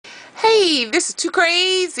Hey, this is Two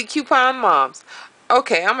Crazy Coupon Moms.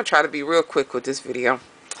 Okay, I'm going to try to be real quick with this video.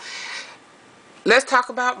 Let's talk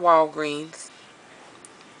about Walgreens.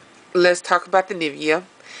 Let's talk about the Nivea.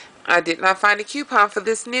 I did not find a coupon for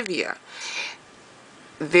this Nivea.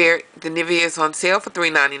 The Nivea is on sale for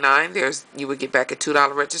 $3.99. You would get back a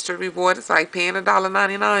 $2 registered reward. It's like paying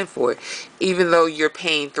 $1.99 for it, even though you're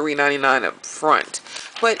paying $3.99 up front.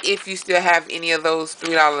 But if you still have any of those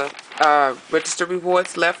 $3 registered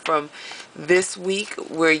rewards left from this week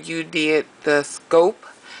where you did the scope,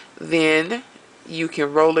 then you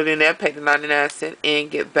can roll it in there, pay the 99 cents,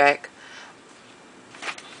 and get back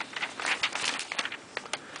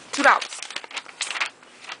 $2.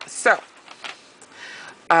 So,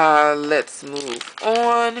 let's move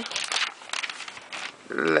on.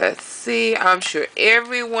 Let's see. I'm sure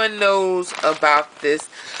everyone knows about this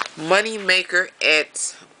money maker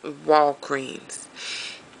at Walgreens.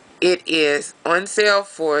 It is on sale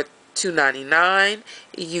for $2.99.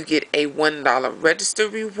 You get a $1 register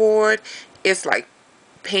reward. It's like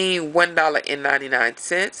paying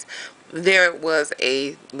 $1.99. There is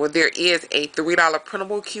a $3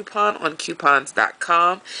 printable coupon on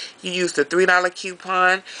coupons.com. You use the $3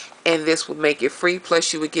 coupon and this would make it free,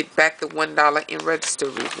 plus you would get back the $1 in register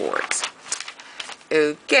rewards.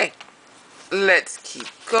 Okay, let's keep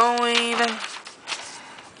going.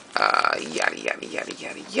 Yada yada yada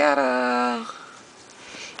yada yada.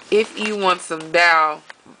 If you want some Dow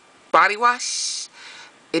body wash,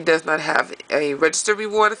 it does not have a register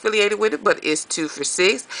reward affiliated with it, but it's 2 for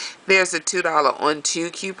 $6. There's a $2 on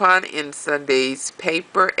 2 coupon in Sunday's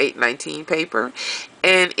paper, 819 paper,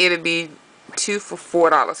 and it'll be 2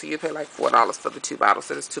 for $4. So you pay like $4 for the 2 bottles,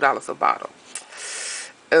 so it's $2 a bottle.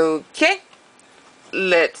 Okay,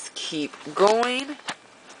 let's keep going.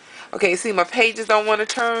 Okay, see, my pages don't want to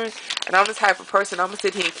turn, and I'm the type of person, I'm going to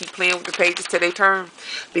sit here and keep playing with the pages till they turn,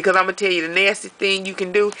 because I'm going to tell you the nasty thing you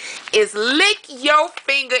can do is lick your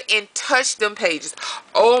finger and touch them pages.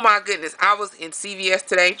 Oh my goodness, I was in CVS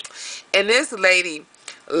today, and this lady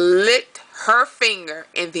licked her finger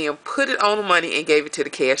and then put it on the money and gave it to the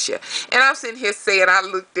cashier. And I'm sitting here saying, I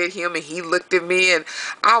looked at him and he looked at me, and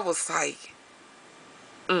I was like,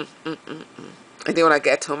 And then when I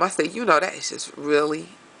got to him, I said, you know, that is just really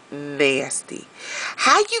nasty.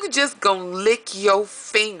 How you just gonna lick your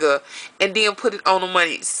finger and then put it on the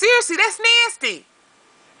money? Seriously, that's nasty.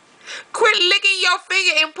 Quit licking your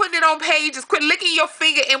finger and putting it on pages. Quit licking your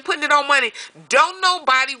finger and putting it on money. Don't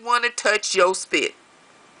nobody want to touch your spit.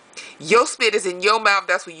 Your spit is in your mouth.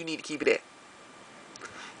 That's where you need to keep it at.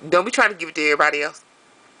 Don't be trying to give it to everybody else.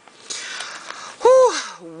 Whew,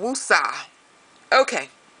 woosah. Okay,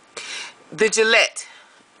 the Gillette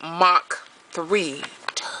Mach 3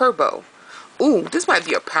 Turbo. Ooh, this might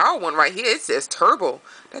be a power one right here. It says turbo.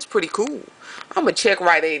 That's pretty cool. I'm gonna check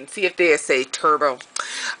right in and see if they say turbo.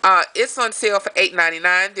 It's on sale for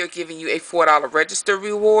 $8.99. They're giving you a $4 register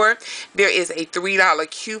reward. There is a $3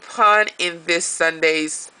 coupon in this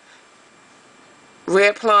Sunday's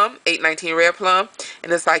Red Plum, 819 Red Plum,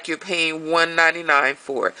 and it's like you're paying $1.99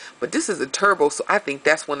 for it. But this is a turbo, so I think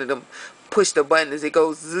that's one of them push the button as it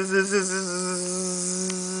goes zzz,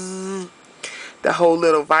 the whole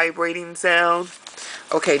little vibrating sound.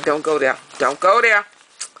 Okay, don't go there. Don't go there.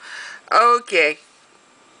 Okay.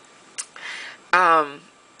 Then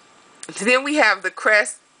we have the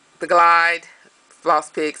Crest, the Glide, Floss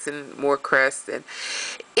Picks, and more Crest. And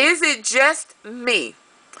is it just me,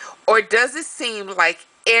 or does it seem like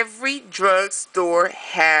every drugstore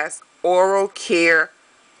has oral care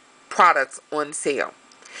products on sale?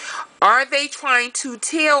 Are they trying to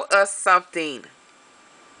tell us something?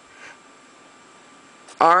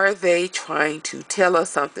 Are they trying to tell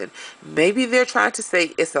us something? Maybe they're trying to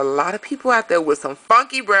say it's a lot of people out there with some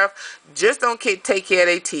funky breath, just don't take care of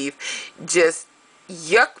their teeth, just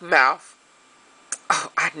yuck mouth.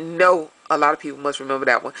 Oh, I know a lot of people must remember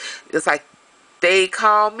that one. It's like, they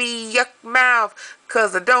call me yuck mouth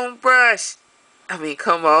because I don't brush. I mean,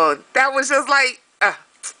 come on. That was just like,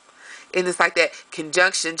 and it's like that,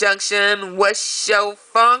 conjunction, junction, what's your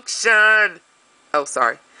function? Oh,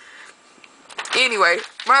 sorry. Anyway,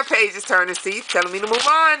 my page is turning, see, telling me to move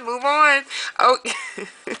on, move on. Oh,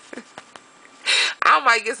 I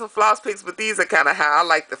might get some floss picks, but these are kind of high. I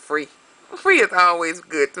like the free. Free is always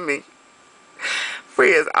good to me.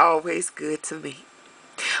 Free is always good to me.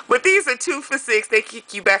 But these are 2 for $6. They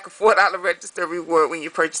kick you back a $4 register reward when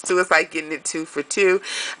you purchase 2. It's like getting it 2 for 2.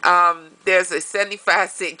 There's a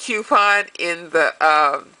 75-cent coupon in the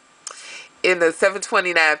in the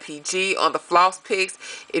 729 PG on the floss picks.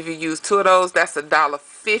 If you use 2 of those, that's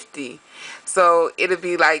 $1.50. So it'll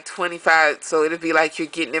be like 25. So it'll be like you're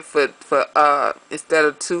getting it for instead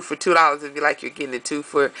of 2 for $2, it'll be like you're getting it 2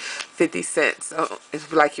 for 50 cents. So it'll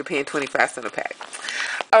be like you're paying 25 cents a pack.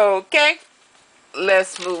 Okay,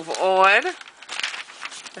 let's move on.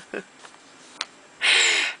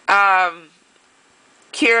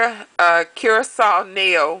 Curacao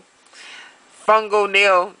nail fungal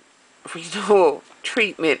nail renewal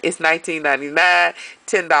treatment is $19.99.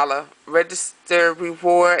 $10 register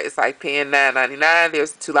reward. It's like paying $9.99.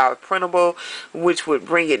 There's a $2 printable, which would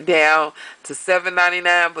bring it down to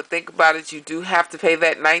 $7.99. But think about it, you do have to pay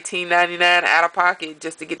that $19.99 out of pocket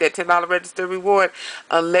just to get that $10 register reward.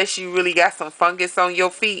 Unless you really got some fungus on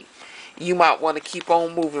your feet, you might want to keep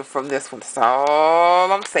on moving from this one. That's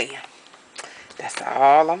all I'm saying. That's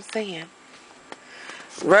all I'm saying.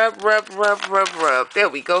 Rub, rub, rub, rub, rub. There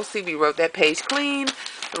we go. See, we rubbed that page clean.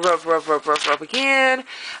 Rub, rub, rub, rub, rub again.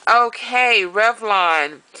 Okay,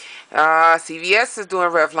 Revlon. CVS is doing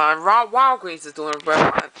Revlon. Walgreens is doing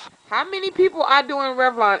Revlon. How many people are doing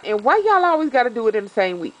Revlon? And why y'all always got to do it in the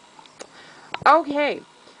same week? Okay,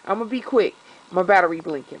 I'm going to be quick. My battery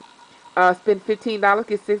blinking. Spend $15,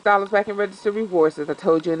 get $6 back in registered rewards. As I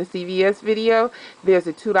told you in the CVS video, there's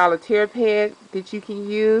a $2 tear pad that you can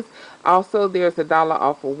use. Also, there's a $1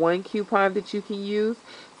 off of 1 coupon that you can use.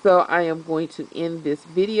 So I am going to end this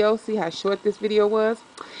video. See how short this video was?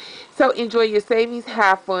 So enjoy your savings.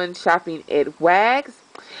 Have fun shopping at Wags.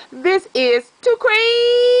 This is Two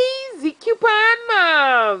Crazy Coupon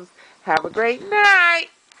Moms. Have a great night.